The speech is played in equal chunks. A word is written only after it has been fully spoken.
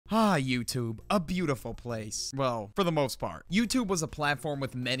Ah, YouTube, a beautiful place. Well, for the most part. YouTube was a platform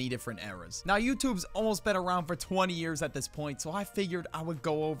with many different eras. Now, YouTube's almost been around for 20 years at this point, so I figured I would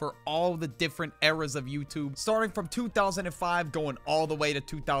go over all the different eras of YouTube, starting from 2005, going all the way to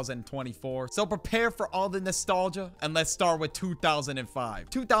 2024. So prepare for all the nostalgia, and let's start with 2005.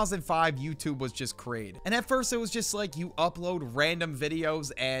 2005, YouTube was just created. And at first, it was just like you upload random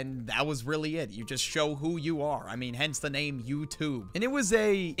videos, and that was really it. You just show who you are. I mean, hence the name YouTube. And it was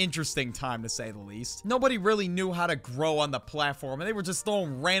a interesting time, to say the least. Nobody really knew how to grow on the platform, and they were just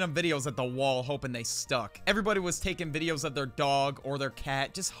throwing random videos at the wall hoping they stuck. Everybody was taking videos of their dog or their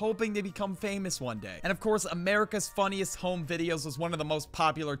cat, just hoping to become famous one day. And of course, America's Funniest Home Videos was one of the most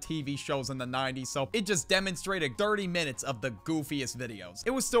popular TV shows in the 90s, so it just demonstrated 30 minutes of the goofiest videos.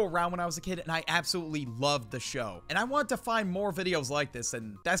 It was still around when I was a kid, and I absolutely loved the show. And I wanted to find more videos like this,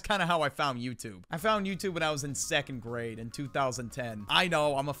 and that's kind of how I found YouTube. I found YouTube when I was in 2nd grade in 2010. I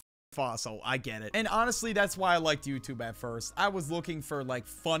know, I'm a fossil, I get it. And honestly, that's why I liked YouTube at first. I was looking for like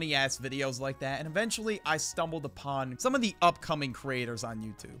funny ass videos like that, and eventually I stumbled upon some of the upcoming creators on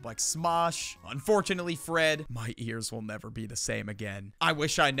YouTube, like Smosh, unfortunately Fred, my ears will never be the same again. I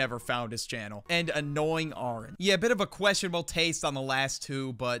wish I never found his channel, and Annoying Aaron. Yeah, a bit of a questionable taste on the last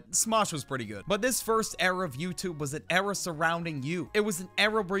two, but Smosh was pretty good. But this first era of YouTube was an era surrounding you. It was an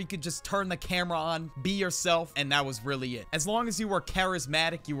era where you could just turn the camera on, be yourself, and that was really it. As long as you were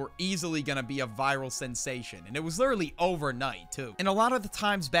charismatic, you were easily gonna be a viral sensation, and it was literally overnight too. And a lot of the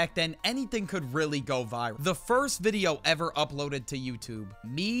times back then, anything could really go viral. The first video ever uploaded to YouTube,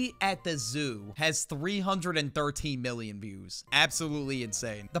 me at the zoo, has 313 million views. Absolutely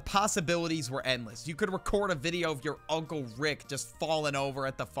insane. The possibilities were endless. You could record a video of your Uncle Rick just falling over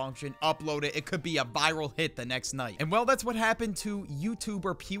at the function, upload it, it could be a viral hit the next night. And well, that's what happened to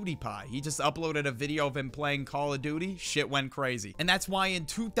YouTuber PewDiePie. He just uploaded a video of him playing Call of Duty, shit went crazy. And that's why in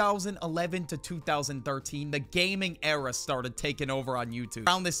 2011 to 2013, the gaming era started taking over on YouTube.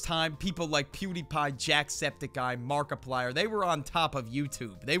 Around this time, people like PewDiePie, Jacksepticeye, Markiplier, they were on top of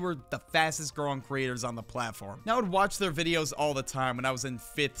YouTube. They were the fastest growing creators on the platform. Now, I would watch their videos all the time when I was in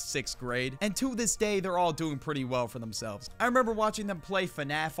 5th, 6th grade, and to this day, they're all doing pretty well for themselves. I remember watching them play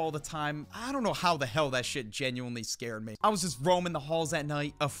FNAF all the time. I don't know how the hell that shit genuinely scared me. I was just roaming the halls at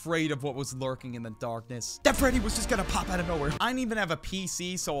night, afraid of what was lurking in the darkness. That Freddy was just gonna pop out of nowhere. I didn't even have a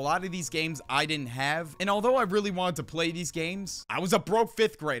PC, so a lot of these games I didn't have. And although I really wanted to play these games, I was a broke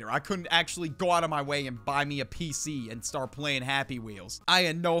 5th grader. I couldn't actually go out of my way and buy me a PC and start playing Happy Wheels. I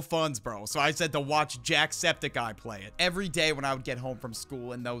had no funds, bro, so I said to watch Jacksepticeye play it. Every day when I would get home from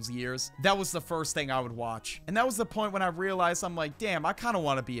school in those years, that was the first thing I would watch. And that was the point when I realized, I'm like, damn, I kind of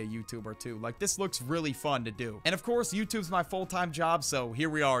want to be a YouTuber too. Like, this looks really fun to do. And of course, YouTube's my full-time job, so here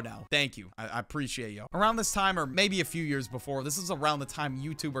we are now. Thank you. I appreciate you. Around this time, or maybe a few years before, this is around the time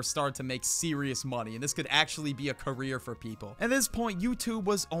YouTubers started to make serious money, and this could actually be a career for people. At this point, YouTube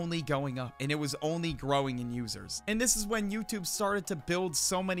was only going up, and it was only growing in users. And this is when YouTube started to build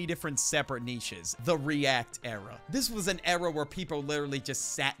so many different separate niches. The React era. This was an era where people literally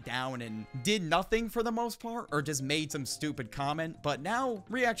just sat down and did nothing for the most part, or just made some stupid comment. But now,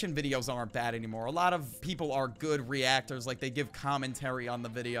 reaction videos aren't bad anymore. A lot of people are good reactors, like they give commentary on the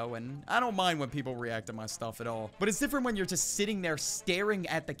video, and I don't mind when people react to my stuff at all. But it's different when you're just sitting there staring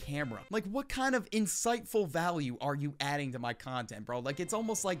at the camera. Like, what kind of insightful value are you adding to my content, bro? Like, it's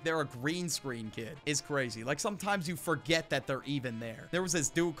almost like they're a green screen kid. It's crazy. Like, sometimes you forget that they're even there. There was this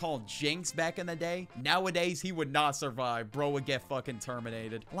dude called Jinx back in the day. Nowadays, he would not survive. Bro would get fucking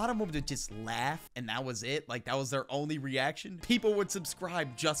terminated. A lot of them would just laugh, and that was it. Like, that was their only reaction. People would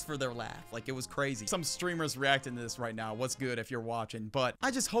subscribe just for their laugh. Like, it was crazy. Some streamers reacting to this right now. What's good if you're watching? But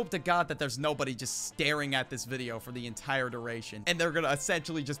I just hope to God that there's nobody just staring at this video for the entire duration, and they're gonna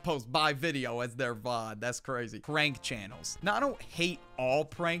essentially just post my video as their VOD. That's crazy. Prank channels. Now, I don't hate all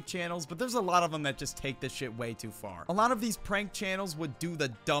prank channels, but there's a lot of them that just take this shit way too far. A lot of these prank channels would do the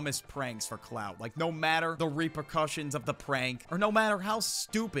dumbest pranks for clout. Like, no matter the repercussions of the prank, or no matter how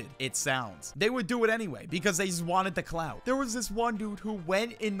stupid it sounds, they would do it anyway because they just wanted the clout. There was this one dude who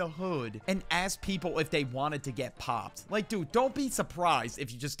went in the hood and asked people if they wanted to get popped. Like, dude, don't be surprised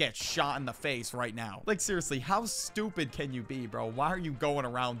if you just get shot in the face right now. Like, seriously, how stupid can you be, bro? Why are you going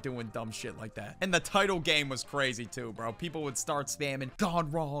around doing dumb shit like that? And the title game was crazy too, bro. People would start spamming, gone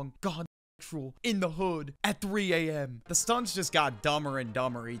wrong, gone in the hood at 3 a.m. The stunts just got dumber and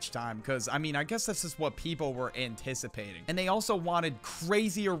dumber each time because, I mean, I guess this is what people were anticipating. And they also wanted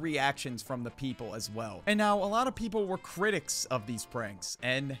crazier reactions from the people as well. And now a lot of people were critics of these pranks,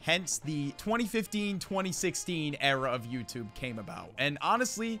 and hence the 2015-2016 era of YouTube came about. And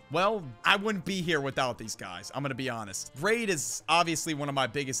honestly, well, I wouldn't be here without these guys. I'm gonna be honest. Raid is obviously one of my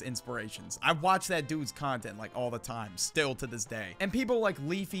biggest inspirations. I watch that dude's content like all the time, still to this day. And people like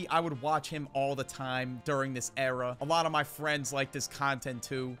Leafy, I would watch him all the time during this era. A lot of my friends like this content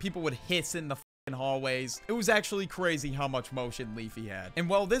too. People would hiss in the hallways. It was actually crazy how much motion Leafy had. And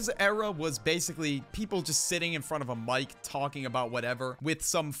well, this era was basically people just sitting in front of a mic talking about whatever with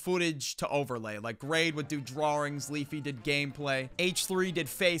some footage to overlay. Like Grade would do drawings, Leafy did gameplay, H3 did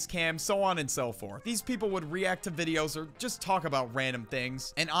face cam, so on and so forth. These people would react to videos or just talk about random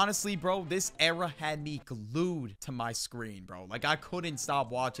things. And honestly, bro, this era had me glued to my screen, bro. Like I couldn't stop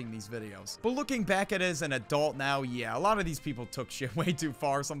watching these videos. But looking back at it as an adult now, yeah, a lot of these people took shit way too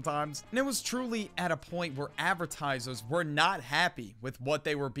far sometimes. And it was truly at a point where advertisers were not happy with what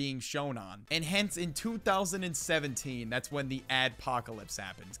they were being shown on. And hence in 2017, that's when the adpocalypse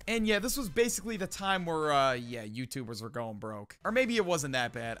happened. And yeah, this was basically the time where, yeah, YouTubers were going broke. Or maybe it wasn't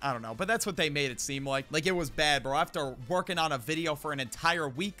that bad. I don't know. But that's what they made it seem like. Like it was bad, bro. After working on a video for an entire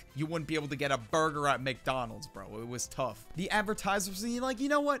week, you wouldn't be able to get a burger at McDonald's, bro. It was tough. The advertisers were like, you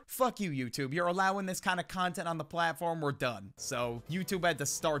know what? Fuck you, YouTube. You're allowing this kind of content on the platform. We're done. So YouTube had to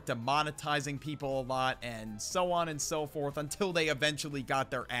start demonetizing people a lot and so on and so forth until they eventually got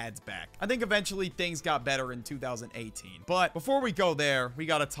their ads back. I think eventually things got better in 2018. But before we go there, we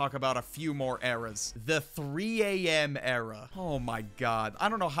got to talk about a few more eras. The 3 a.m. era. Oh my god. I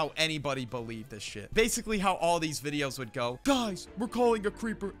don't know how anybody believed this shit. Basically how all these videos would go, guys, we're calling a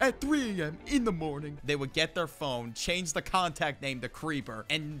creeper at 3 a.m. in the morning. They would get their phone, change the contact name to Creeper,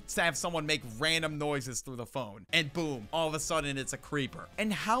 and have someone make random noises through the phone. And boom, all of a sudden it's a creeper.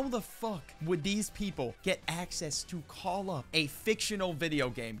 And how the fuck would these people get access to call up a fictional video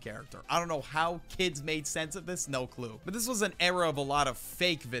game character? I don't know how kids made sense of this, no clue. But this was an era of a lot of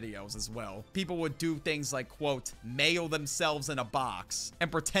fake videos as well. People would do things like, quote, mail themselves in a box and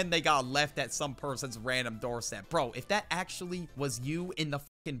pretend they got left at some person's random doorstep. Bro, if that actually was you in the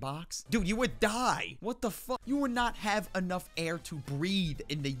box, dude, you would die. What the fuck? You would not have enough air to breathe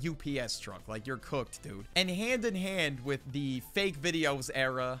in the UPS truck. Like, you're cooked, dude. And hand in hand with the fake videos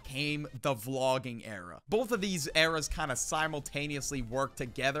era came the vlogging era. Both of these eras kind of simultaneously worked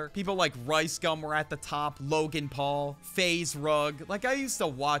together. People like Rice Gum were at the top, Logan Paul, FaZe Rug. Like, I used to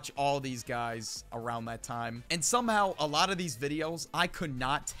watch all these guys around that time, and somehow a lot of these videos I could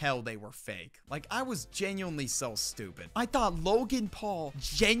not tell they were fake. Like, I was genuinely so stupid. I thought Logan Paul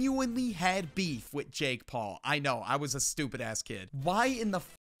genuinely had beef with Jake Paul. I know, I was a stupid ass kid. Why in the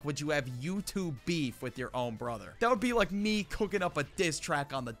would you have YouTube beef with your own brother? That would be like me cooking up a diss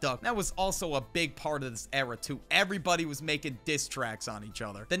track on the Duck. That was also a big part of this era too. Everybody was making diss tracks on each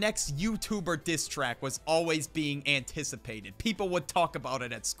other. The next YouTuber diss track was always being anticipated. People would talk about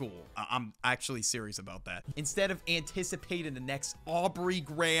it at school. I'm actually serious about that. Instead of anticipating the next Aubrey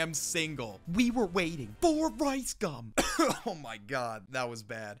Graham single, we were waiting for Rice Gum. Oh my god, that was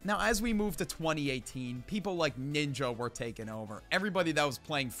bad. Now, as we move to 2018, people like Ninja were taking over. Everybody that was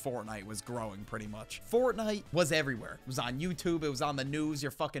playing Fortnite was growing pretty much. Fortnite was everywhere. It was on YouTube. It was on the news.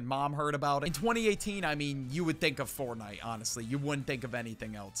 Your fucking mom heard about it. In 2018, I mean, you would think of Fortnite, honestly. You wouldn't think of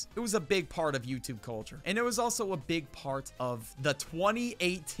anything else. It was a big part of YouTube culture. And it was also a big part of the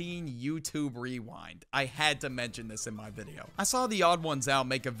 2018 YouTube Rewind. I had to mention this in my video. I saw The Odd Ones Out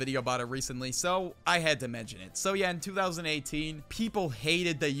make a video about it recently, so I had to mention it. So yeah, in 2018, people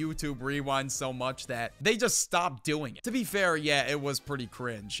hated the YouTube Rewind so much that they just stopped doing it. To be fair, yeah, it was pretty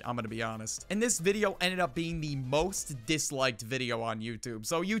cringe. I'm gonna be honest. And this video ended up being the most disliked video on YouTube.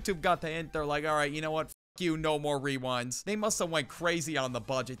 So YouTube got the hint. They're like, all right, you know what? You, no more rewinds. They must have went crazy on the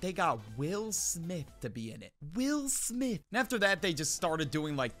budget. They got Will Smith to be in it. Will Smith. And after that, they just started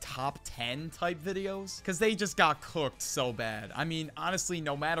doing like top 10 type videos because they just got cooked so bad. I mean, honestly,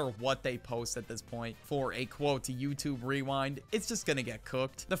 no matter what they post at this point for a quote to YouTube Rewind, it's just gonna get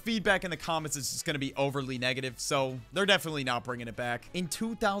cooked. The feedback in the comments is just gonna be overly negative, so they're definitely not bringing it back. In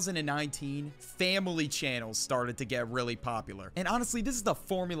 2019, family channels started to get really popular. And honestly, this is the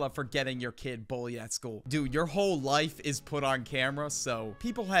formula for getting your kid bullied at school. Dude, your whole life is put on camera, so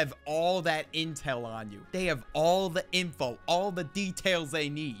people have all that intel on you. They have all the info, all the details they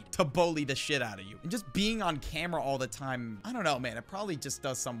need to bully the shit out of you. And just being on camera all the time, I don't know, man, it probably just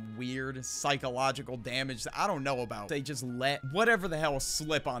does some weird psychological damage that I don't know about. They just let whatever the hell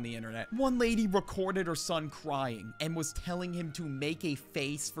slip on the internet. One lady recorded her son crying and was telling him to make a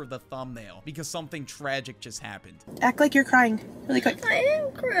face for the thumbnail because something tragic just happened. Act like you're crying really quick. I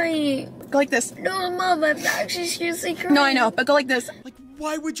am crying. Go like this. No, Mom, I'm actually seriously crying. No, I know, but go like this. Like,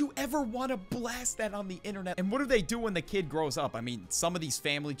 why would you ever want to blast that on the internet? And what do they do when the kid grows up? I mean, some of these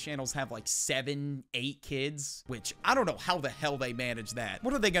family channels have like 7, 8 kids, which I don't know how the hell they manage that.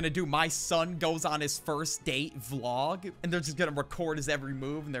 What are they gonna do? My son goes on his first date vlog and they're just gonna record his every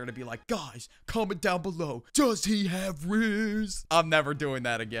move and they're gonna be like, guys, comment down below. Does he have Riz? I'm never doing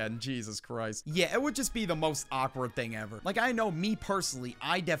that again. Jesus Christ. Yeah, it would just be the most awkward thing ever. Like, I know me personally,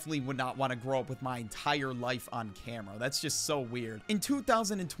 I definitely would not want to grow up with my entire life on camera. That's just so weird. In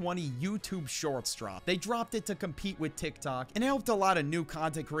 2020, YouTube Shorts dropped. They dropped it to compete with TikTok, and it helped a lot of new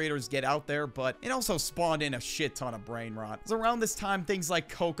content creators get out there, but it also spawned in a shit ton of brain rot. It was around this time things like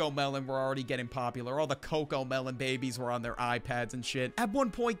CoComelon were already getting popular. All the CoComelon babies were on their iPads and shit. At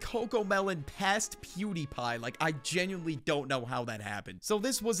one point, CoComelon passed PewDiePie. Like, I genuinely don't know how that happened. So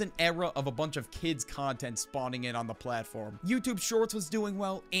this was an era of a bunch of kids' content spawning in on the platform. YouTube Shorts was doing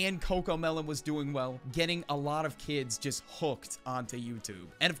well, and CoComelon was doing well, getting a lot of kids just hooked onto YouTube.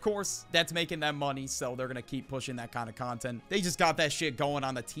 And of course, that's making them money, so they're gonna keep pushing that kind of content. They just got that shit going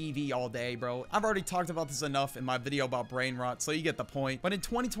on the TV all day, bro. I've already talked about this enough in my video about brain rot, so you get the point. But in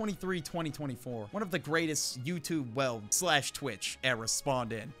 2023, 2024, one of the greatest YouTube, well, / Twitch era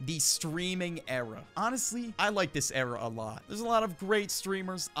spawned in. The streaming era. Honestly, I like this era a lot. There's a lot of great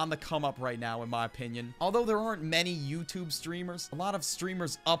streamers on the come up right now, in my opinion. Although there aren't many YouTube streamers, a lot of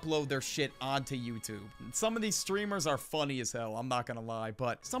streamers upload their shit onto YouTube. And some of these streamers are funny as hell, I'm not gonna lie,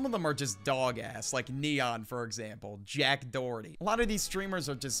 but some of them are just dog ass, like Neon, for example, Jack Doherty. A lot of these streamers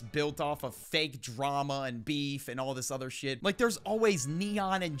are just built off of fake drama and beef and all this other shit. Like, there's always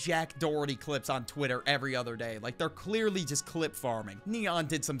Neon and Jack Doherty clips on Twitter every other day. Like, they're clearly just clip farming. Neon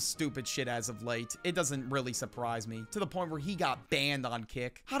did some stupid shit as of late. It doesn't really surprise me, to the point where he got banned on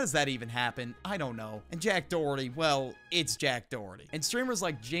Kick. How does that even happen? I don't know. And Jack Doherty, well, it's Jack Doherty. And streamers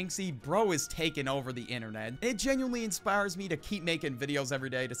like Jinxie, bro, is taking over the internet. It genuinely inspires me to keep making videos every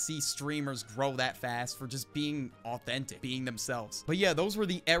day, to see streamers grow that fast for just being authentic, being themselves. But yeah, those were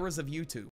the eras of YouTube.